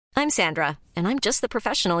I'm Sandra, and I'm just the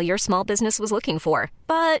professional your small business was looking for.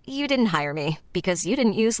 But you didn't hire me because you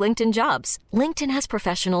didn't use LinkedIn Jobs. LinkedIn has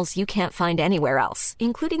professionals you can't find anywhere else,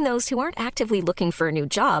 including those who aren't actively looking for a new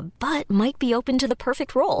job, but might be open to the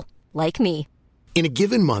perfect role, like me. In a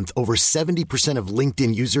given month, over 70% of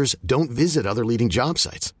LinkedIn users don't visit other leading job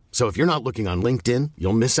sites. So if you're not looking on LinkedIn,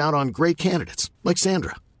 you'll miss out on great candidates like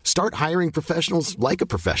Sandra. Start hiring professionals like a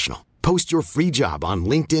professional. Post your free job on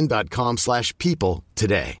linkedin.com/people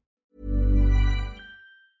today.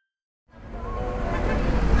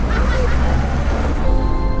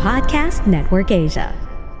 Podcast Network Asia.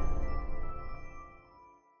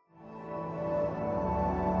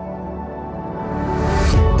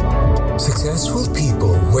 Successful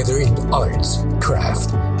people, whether in arts, craft,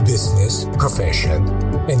 business, profession,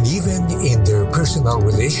 and even in their personal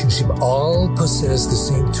relationship, all possess the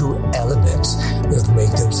same two elements that make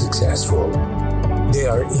them successful. They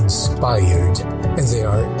are inspired and they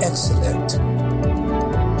are excellent.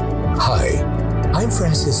 Hi, I'm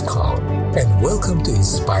Francis Kong, and welcome to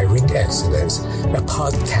Inspiring Excellence, a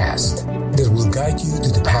podcast that will guide you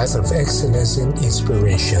to the path of excellence and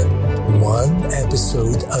inspiration, one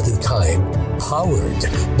episode at a time, powered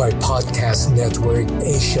by Podcast Network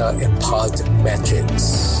Asia and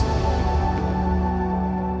Podmetrics.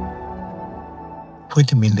 When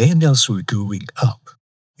the millennials were growing up,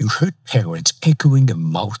 you heard parents echoing and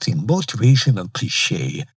mouthing motivational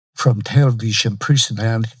cliché from television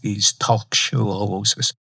personalities, talk show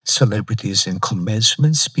hosts, celebrities, and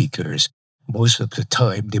commencement speakers. Most of the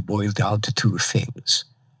time, they boil down to two things.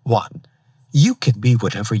 One, you can be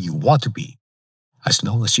whatever you want to be, as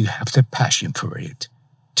long as you have the passion for it.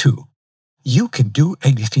 Two, you can do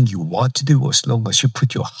anything you want to do as long as you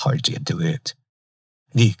put your heart into it.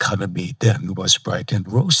 The economy then was bright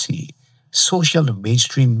and rosy. Social and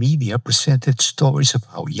mainstream media presented stories of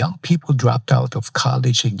how young people dropped out of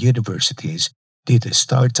college and universities, did a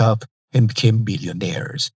startup, and became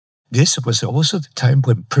millionaires. This was also the time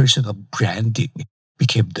when personal branding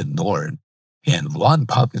became the norm. And one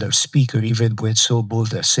popular speaker even went so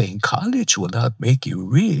bold as saying college will not make you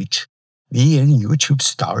rich. Be a YouTube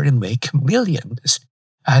star and make millions.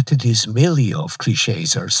 Add to this milieu of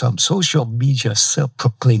cliches are some social media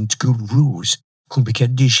self-proclaimed gurus who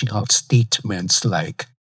began dishing out statements like,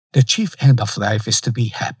 the chief end of life is to be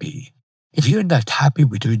happy. If you're not happy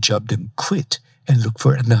with your job, then quit and look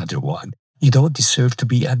for another one. You don't deserve to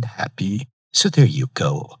be unhappy. So there you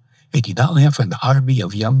go. And you now have an army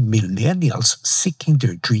of young millennials seeking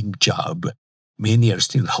their dream job. Many are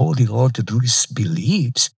still holding on to these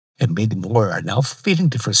beliefs, and many more are now feeling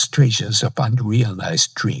the frustrations of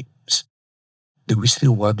unrealized dreams. Do we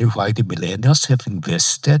still wonder why the millennials have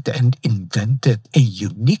invested and invented a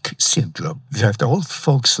unique syndrome that old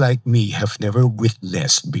folks like me have never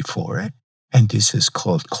witnessed before? And this is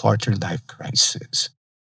called quarter-life crisis.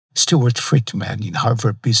 Stuart Friedman in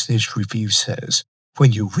Harvard Business Review says,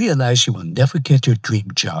 when you realize you will never get your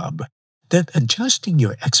dream job, then adjusting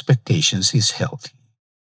your expectations is healthy.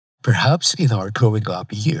 Perhaps in our growing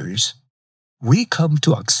up years, we come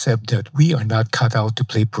to accept that we are not cut out to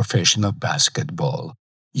play professional basketball.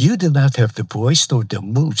 You do not have the voice nor the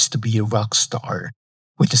moves to be a rock star.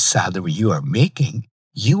 With the salary you are making,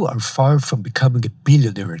 you are far from becoming a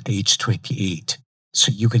billionaire at age 28.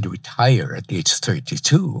 So you can retire at age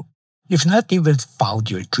 32. You've not even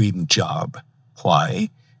found your dream job.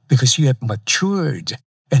 Why? Because you have matured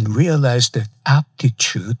and realized that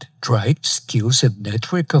aptitude, drive, skills, and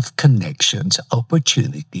network of connections,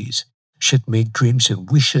 opportunities should make dreams and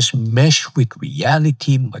wishes mesh with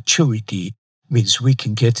reality. Maturity means we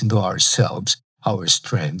can get to know ourselves, our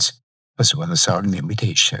strengths, as well as our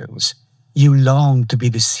limitations. You long to be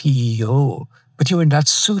the CEO, but you are not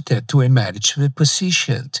suited to a management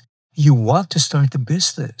position. You want to start a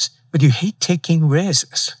business, but you hate taking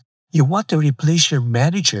risks. You want to replace your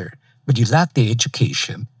manager, but you lack the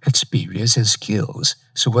education, experience, and skills.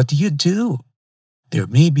 So what do? There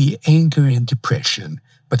may be anger and depression,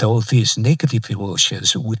 but all these negative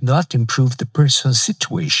emotions would not improve the person's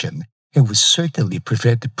situation and would certainly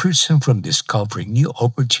prevent the person from discovering new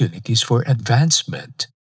opportunities for advancement.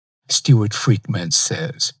 Stuart Friedman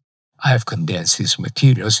says, I have condensed his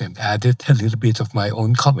materials and added a little bit of my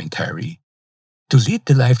own commentary. To lead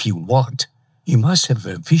the life you want, you must have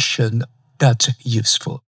a vision that's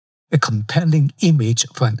useful, a compelling image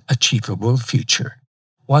of an achievable future.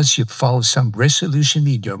 Once you've found some resolution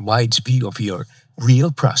in your mind's view of your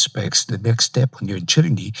real prospects, the next step on your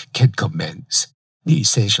journey can commence. The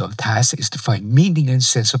essential task is to find meaning and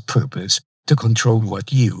sense of purpose to control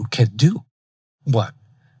what you can do. 1.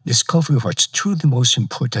 Discover what's truly most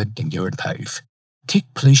important in your life.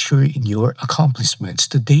 Take pleasure in your accomplishments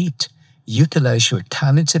to date. Utilize your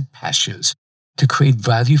talents and passions to create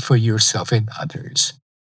value for yourself and others.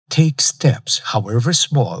 Take steps, however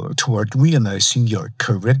small, toward realizing your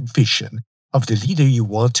current vision of the leader you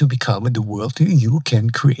want to become in the world you can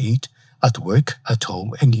create at work, at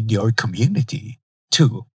home, and in your community.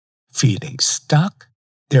 2. Feeling stuck?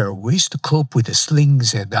 There are ways to cope with the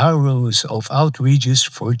slings and arrows of outrageous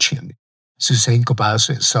fortune. Suzanne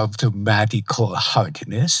Cobazos of the Maddie call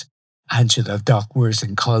hardiness, Angela Duckworth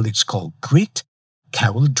and colleagues call grit,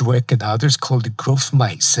 Carol Dweck and others call the growth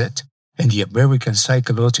mindset, and the American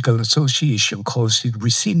Psychological Association calls it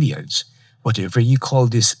resilience. Whatever you call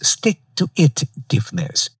this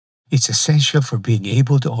stick-to-it-iveness, it's essential for being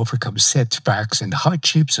able to overcome setbacks and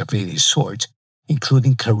hardships of any sort,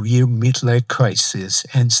 including career midlife crisis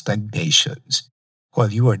and stagnations.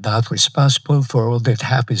 While you are not responsible for all that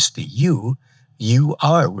happens to you, you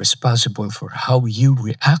are responsible for how you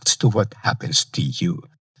react to what happens to you.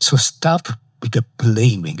 So stop with the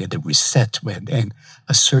blaming and the resentment and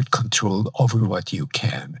assert control over what you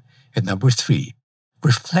can. And number 3,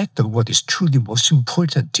 reflect on what is truly most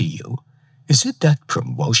important to you. Is it that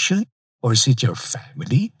promotion? Or is it your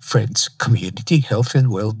family, friends, community, health,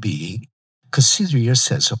 and well-being? Consider your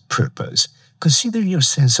sense of purpose. Consider your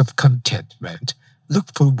sense of contentment. Look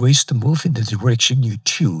for ways to move in the direction you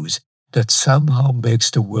choose that somehow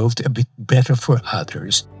makes the world a bit better for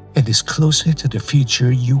others and is closer to the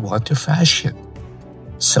future you want to fashion.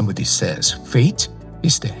 Somebody says fate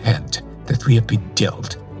is the hand that we have been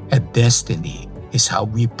dealt, and destiny is how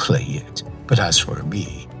we play it. But as for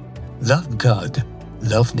me, love God,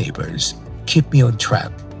 love neighbors, keep me on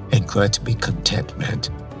track, and grant me contentment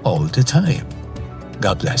all the time.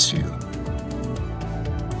 God bless you.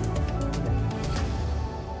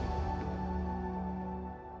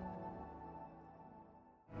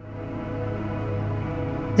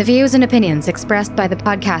 The views and opinions expressed by the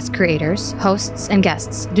podcast creators, hosts, and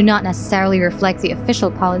guests do not necessarily reflect the official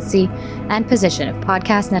policy and position of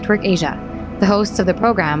Podcast Network Asia, the hosts of the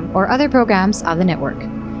program, or other programs of the network.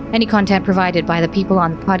 Any content provided by the people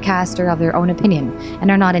on the podcast are of their own opinion and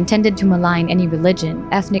are not intended to malign any religion,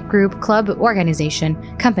 ethnic group, club,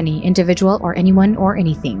 organization, company, individual, or anyone or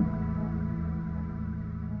anything.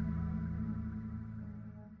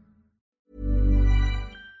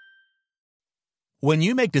 When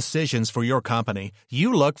you make decisions for your company,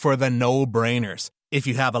 you look for the no-brainers. If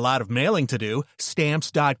you have a lot of mailing to do,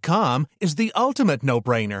 Stamps.com is the ultimate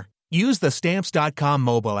no-brainer. Use the Stamps.com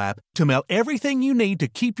mobile app to mail everything you need to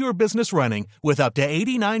keep your business running with up to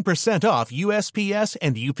 89% off USPS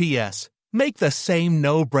and UPS. Make the same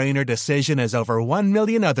no-brainer decision as over 1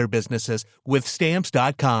 million other businesses with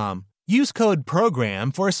Stamps.com. Use code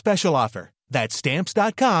PROGRAM for a special offer. That's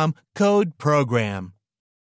Stamps.com, code PROGRAM.